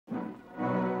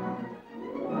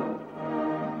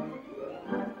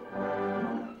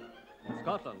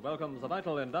Scotland welcomes a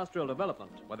vital industrial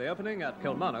development with the opening at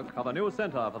Kilmarnock of a new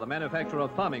centre for the manufacture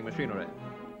of farming machinery.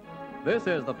 This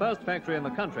is the first factory in the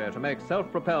country to make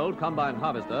self-propelled combine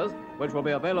harvesters, which will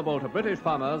be available to British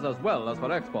farmers as well as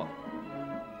for export.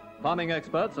 Farming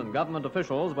experts and government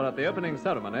officials were at the opening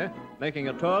ceremony, making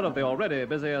a tour of the already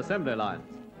busy assembly lines.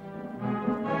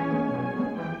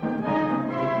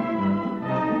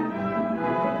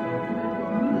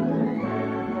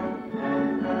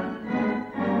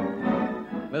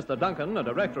 Mr. Duncan, a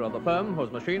director of the firm whose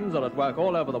machines are at work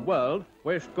all over the world,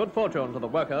 wished good fortune to the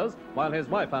workers while his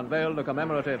wife unveiled a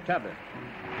commemorative tablet.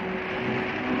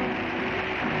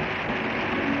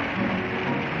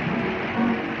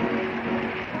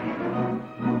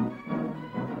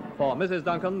 For Mrs.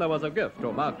 Duncan, there was a gift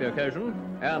to mark the occasion,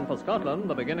 and for Scotland,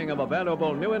 the beginning of a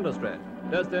valuable new industry,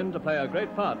 destined to play a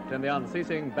great part in the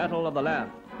unceasing battle of the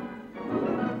land.